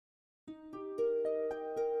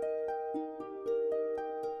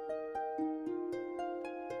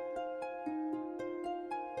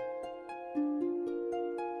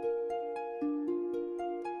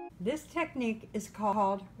This technique is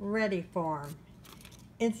called Retiform.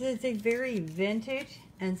 It is a very vintage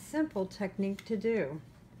and simple technique to do.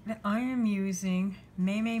 I am using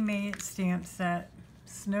May It stamp set,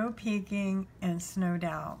 Snow Peeking, and Snowed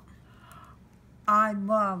Out. I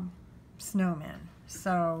love snowmen,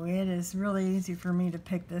 so it is really easy for me to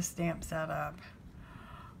pick this stamp set up.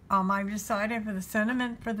 I've decided for the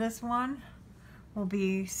sentiment for this one will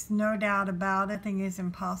be no doubt about it. Nothing is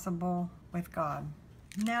impossible with God.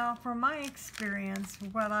 Now, from my experience,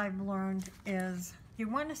 what I've learned is you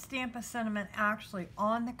want to stamp a sentiment actually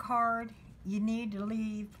on the card, you need to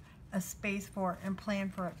leave a space for it and plan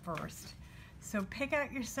for it first. So pick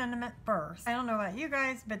out your sentiment first. I don't know about you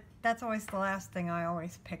guys, but that's always the last thing I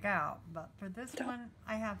always pick out. But for this one,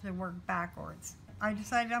 I have to work backwards. I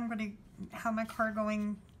decided I'm going to have my card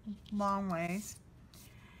going long ways,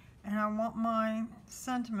 and I want my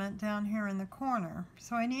sentiment down here in the corner.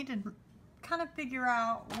 So I need to kind of figure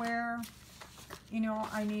out where,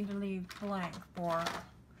 I need to leave blank for.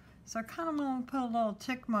 So I kind of want to put a little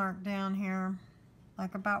tick mark down here,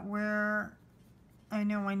 like about where I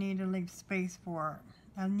know I need to leave space for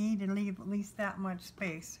it. I need to leave at least that much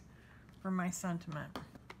space for my sentiment.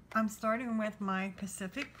 I'm starting with my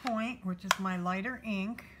Pacific Point, which is my lighter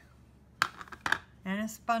ink, and a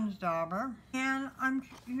sponge dauber. And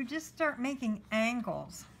you just start making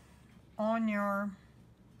angles on your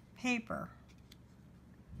paper.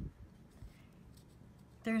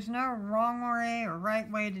 There's no wrong way or right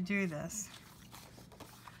way to do this.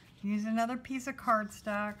 Use another piece of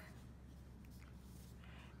cardstock.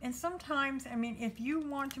 And sometimes, if you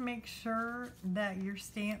want to make sure that your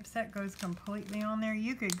stamp set goes completely on there,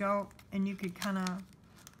 you could go and you could kind of,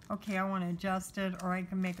 okay, I want to adjust it, or I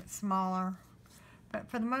can make it smaller. But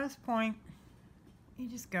for the most point, you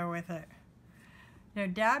just go with it. Now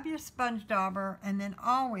dab your sponge dauber and then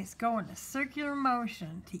always go in a circular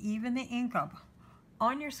motion to even the ink up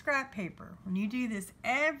on your scrap paper. When you do this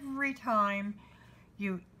every time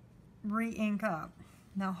you re-ink up.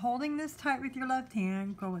 Now holding this tight with your left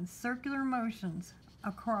hand, go in circular motions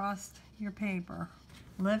across your paper.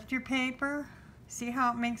 Lift your paper. See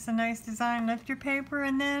how it makes a nice design? Lift your paper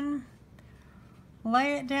and then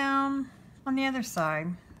lay it down on the other side.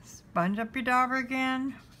 Sponge up your dauber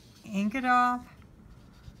again, ink it off,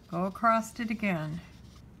 go across it again,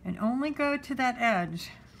 and only go to that edge.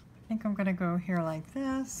 I think I'm going to go here like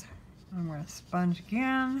this. I'm going to sponge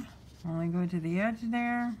again, only go to the edge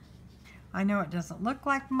there. I know it doesn't look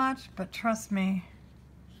like much, but trust me,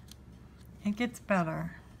 it gets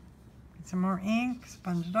better. Get some more ink,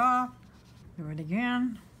 sponge it off, do it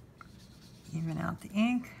again, even out the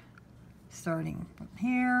ink, starting from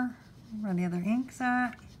here, where the other ink's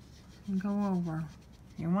at, and go over.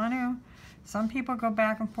 You want to. Some people go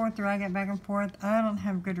back and forth, or I get back and forth. I don't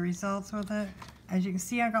have good results with it. As you can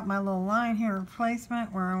see, I got my little line here,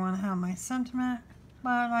 replacement, where I want to have my sentiment, but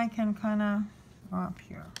I can kind of go up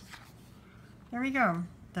here. There we go.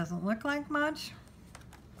 Doesn't look like much,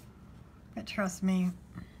 but trust me,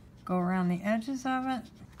 go around the edges of it.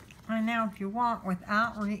 And now if you want,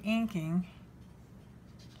 without re-inking,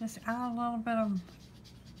 just add a little bit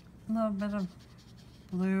of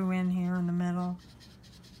blue in here in the middle,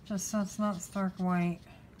 just so it's not stark white.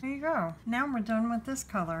 There you go. Now we're done with this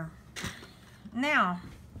color. Now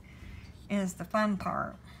is the fun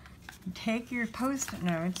part. Take your post-it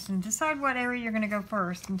notes and decide what area you're going to go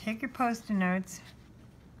first, and take your post-it notes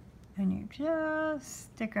and you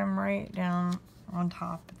just stick them right down on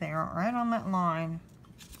top there, right on that line.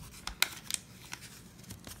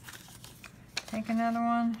 Take another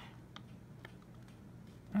one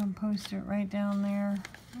and post it right down there.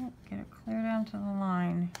 Get it clear down to the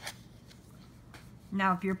line.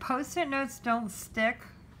 Now if your post-it notes don't stick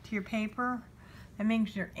to your paper, that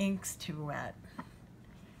means your ink's too wet.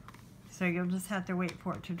 So you'll just have to wait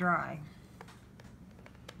for it to dry.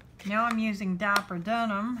 Now I'm using Dapper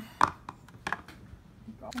Denim.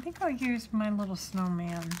 I think I'll use my little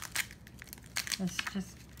snowman. Let's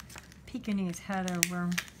just peeking his head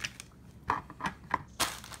over.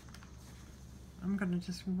 I'm going to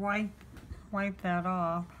just wipe that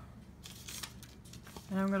off.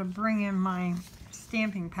 And I'm going to bring in my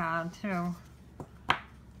stamping pad too.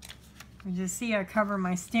 You just see I cover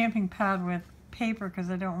my stamping pad with paper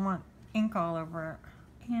because I don't want ink all over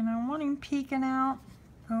it. And I want him peeking out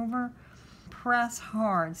over. Press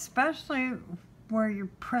hard, especially where you're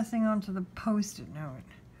pressing onto the post-it note,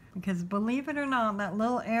 because believe it or not, that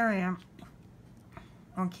little area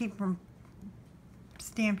will keep from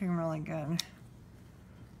stamping really good.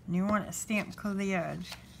 And you want it stamped to the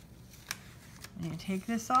edge. And you take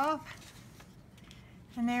this off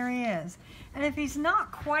And there he is. And if he's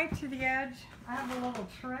not quite to the edge, I have a little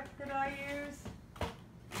trick that I use.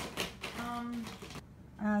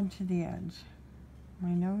 Add to the edge. My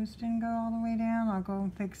nose didn't go all the way down. I'll go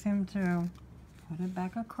and fix him too. Put it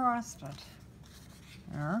back across it.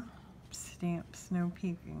 There. Stamp snow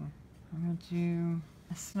peeking. I'm going to do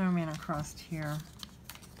a snowman across here.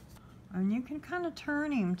 And you can kind of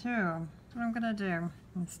turn him too. That's what I'm going to do.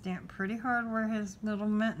 And stamp pretty hard where his little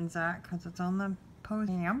mitten's at because it's on the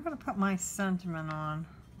post. I'm going to put my sentiment on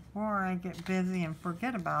before I get busy and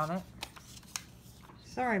forget about it.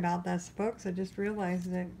 Sorry about this, folks. I just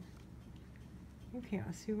realized that you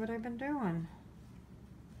can't see what I've been doing.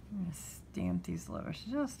 I'm going to stamp these letters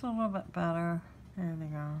just a little bit better. There they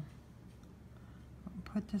go. I'll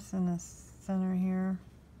put this in the center here.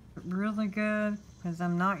 Really good because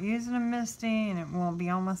I'm not using a Misty and it will be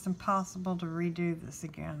almost impossible to redo this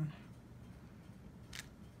again.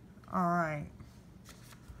 Alright.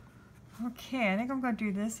 Okay, I think I'm going to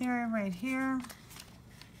do this area right here.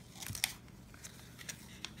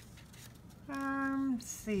 Let's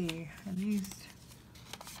see. I've used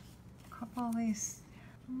a couple of these.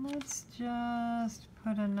 Let's just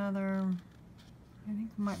put another, I think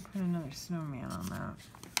I might put another snowman on that.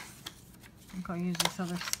 I think I'll use this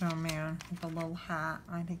other snowman with a little hat.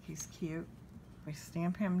 I think he's cute. We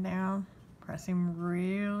stamp him down, press him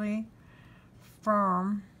really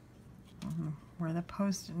firm where the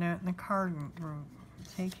post-it note and the card root.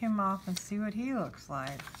 Take him off and see what he looks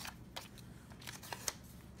like.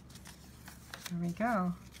 There we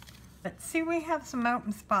go. But see, we have some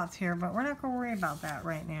open spots here, but we're not going to worry about that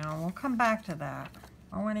right now. We'll come back to that.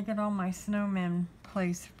 I want to get all my snowmen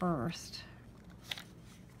placed first.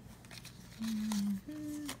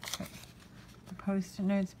 Put the post-it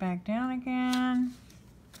notes back down again.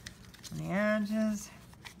 On the edges.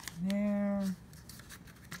 There.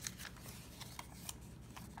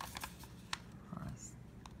 Across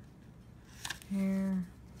here.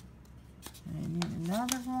 And I need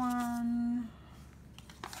another one.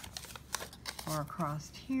 Or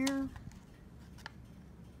across here.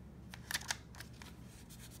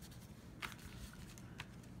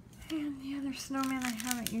 And the other snowman I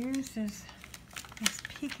haven't used is this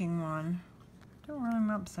peeking one. Don't run him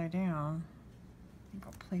upside down. I think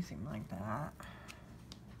I'll place him like that.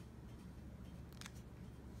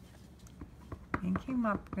 Ink him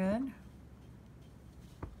up good.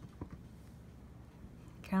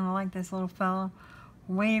 Kind of like this little fella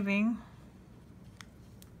waving.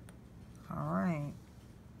 Alright.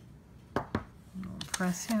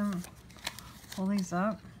 Press him. Pull these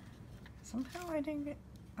up. Somehow I didn't get...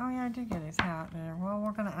 Oh yeah, I did get his hat there. Well,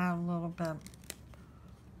 we're going to add a little bit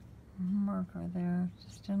marker there.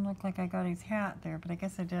 Just didn't look like I got his hat there, but I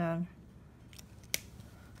guess I did.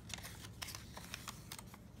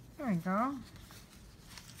 There we go.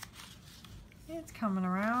 It's coming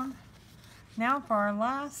around. Now for our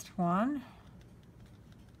last one.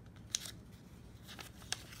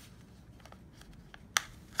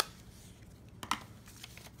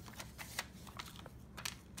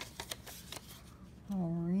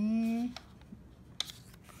 We'll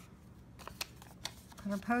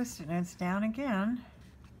put our post-it notes down again.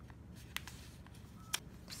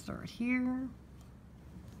 Start here.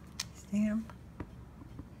 Stamp.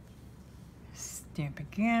 Stamp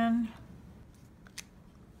again.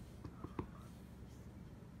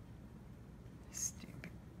 Stamp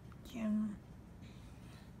again.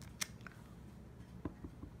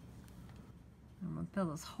 I'm going to fill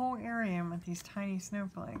this whole area in with these tiny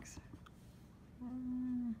snowflakes.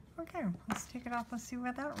 Okay, let's take it off. Let's see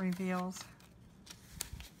what that reveals.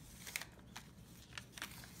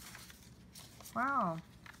 Wow.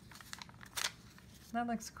 That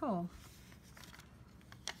looks cool.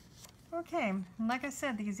 Okay, and like I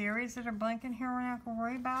said, these areas that are blank in here, we're not going to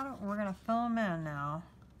worry about it. We're going to fill them in now.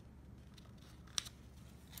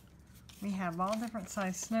 We have all different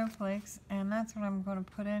size snowflakes, and that's what I'm going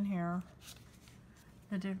to put in here.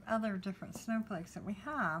 The other different snowflakes that we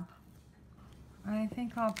have. I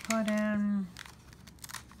think I'll put in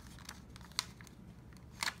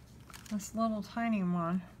this little tiny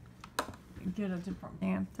one. Get a different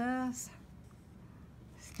stamp this.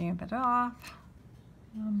 Stamp it off.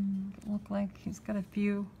 Look like he's got a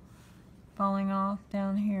few falling off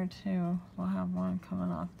down here too. We'll have one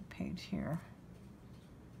coming off the page here.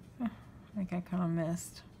 I think I kind of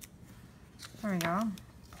missed. There we go.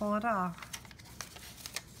 Pull it off.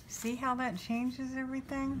 See how that changes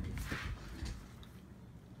everything?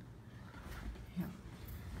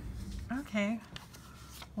 Yeah. Okay.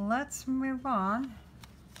 Let's move on.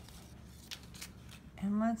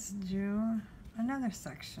 And let's do another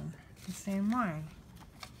section the same way.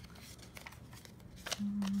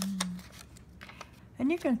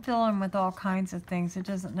 And you can fill in with all kinds of things. It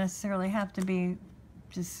doesn't necessarily have to be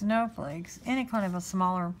just snowflakes. Any kind of a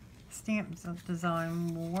smaller stamp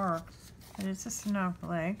design will work. But it's a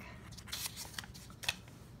snowflake.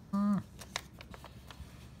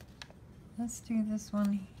 Let's do this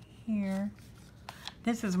one here.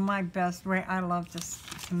 This is my best way. I love this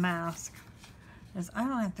mask. Is I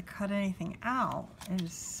don't have to cut anything out. It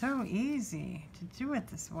is so easy to do it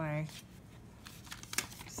this way.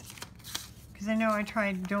 Because I know I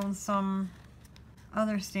tried doing some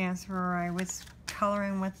other stamps where I was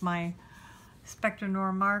coloring with my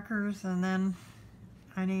Spectranor markers and then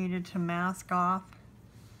I needed to mask off.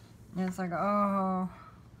 And it's like, oh,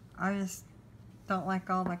 I just don't like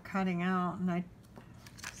all the cutting out. And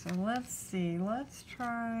so let's see, let's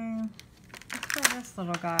try this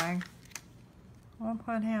little guy. We'll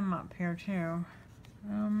put him up here too.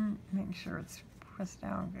 Make sure it's pressed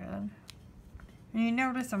down good. And you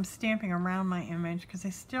notice I'm stamping around my image because I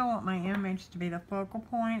still want my image to be the focal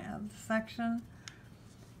point of the section.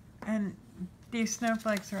 And these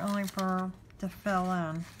snowflakes are only to fill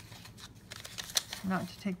in, not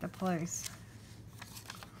to take the place.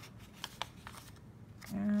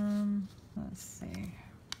 Let's see.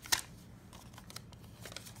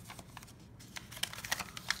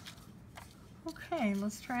 Okay,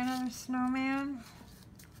 let's try another snowman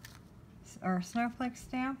or snowflake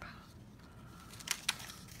stamp.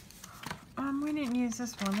 We didn't use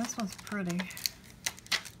this one. This one's pretty.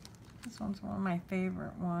 This one's one of my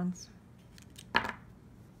favorite ones.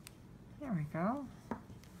 There we go.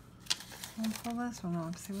 I'll pull this one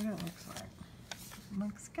off, see what it looks like.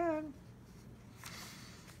 Looks good.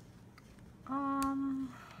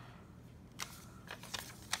 I'm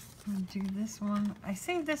gonna do this one. I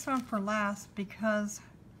saved this one for last because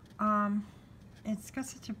it's got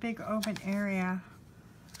such a big open area,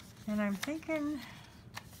 and I'm thinking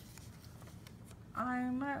I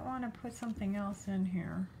might want to put something else in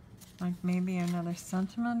here, like maybe another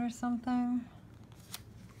sentiment or something.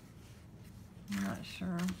 I'm not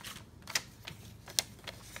sure,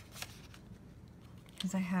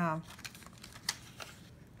 because I have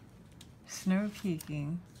snow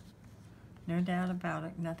peaking. No doubt about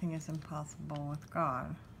it, nothing is impossible with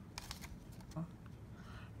God. I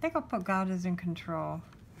think I'll put God is in control.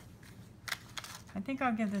 I think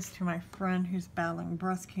I'll give this to my friend who's battling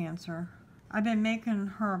breast cancer. I've been making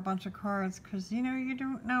her a bunch of cards because, you know, you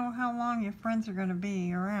don't know how long your friends are going to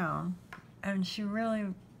be around. And she really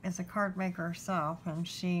is a card maker herself, and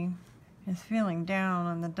she is feeling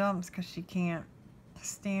down in the dumps because she can't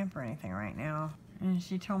stamp or anything right now. And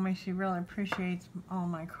she told me she really appreciates all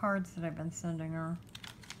my cards that I've been sending her.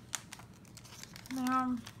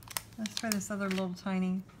 Now, let's try this other little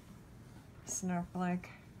tiny snowflake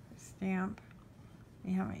stamp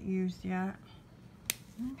we haven't used yet.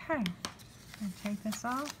 Okay, I'll take this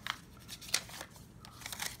off.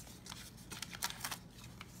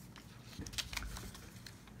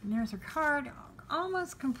 And there's a card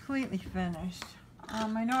almost completely finished.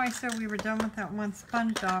 I know I said we were done with that one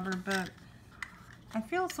sponge dauber, but I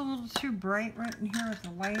feel it's a little too bright right in here with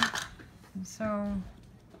the white. And so I'm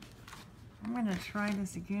going to try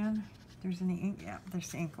this again. If there's any ink, yeah,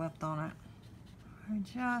 there's ink left on it. I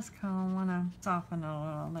just kind of want to soften it a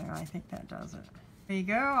little there. I think that does it. There you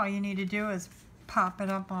go. All you need to do is pop it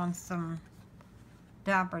up on some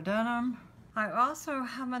Dapper Denim. I also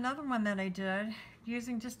have another one that I did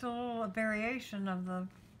using just a little variation of the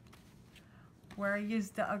where I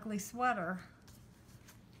used the ugly sweater.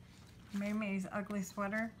 Mimi's ugly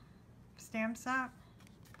sweater stamp set.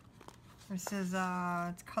 This is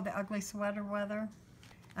it's called the Ugly Sweater Weather,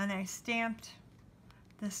 and I stamped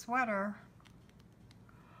the sweater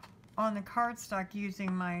on the cardstock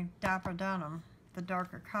using my Dapper Denim, the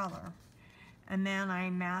darker color, and then I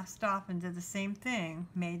masked off and did the same thing,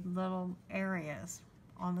 made little areas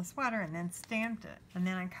on the sweater and then stamped it, and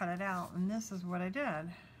then I cut it out, and this is what I did.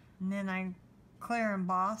 And then I clear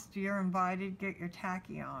embossed. You're invited, get your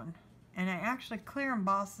tacky on. And I actually clear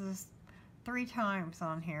emboss this 3 times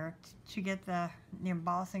on here to get the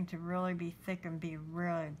embossing to really be thick and be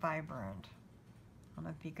really vibrant. I don't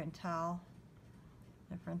know if you can tell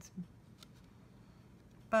the difference.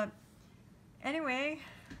 But anyway,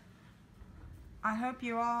 I hope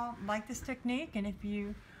you all like this technique, and if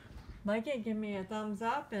you like it, give me a thumbs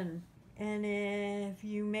up, and if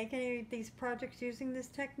you make any of these projects using this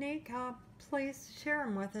technique, please share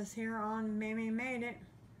them with us here on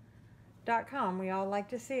MimiMadeIt.com. We all like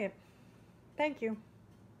to see it. Thank you.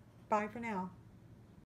 Bye for now.